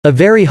A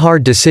very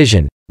hard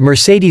decision.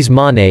 Mercedes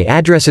Moné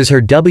addresses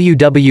her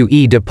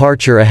WWE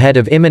departure ahead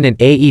of imminent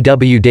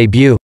AEW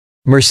debut.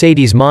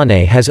 Mercedes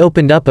Moné has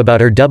opened up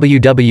about her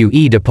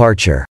WWE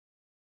departure.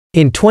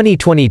 In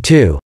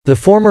 2022, the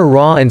former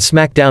Raw and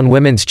SmackDown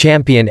Women's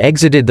Champion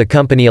exited the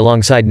company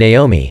alongside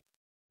Naomi.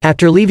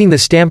 After leaving the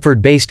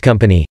Stamford-based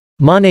company,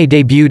 Moné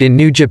debuted in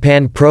New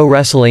Japan Pro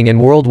Wrestling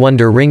and World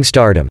Wonder Ring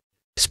Stardom.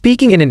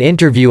 Speaking in an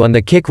interview on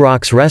the Kick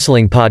Rocks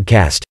Wrestling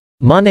podcast,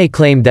 Moné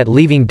claimed that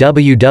leaving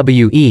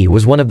WWE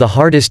was one of the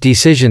hardest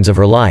decisions of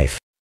her life.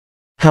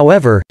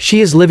 However,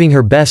 she is living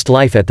her best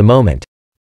life at the moment.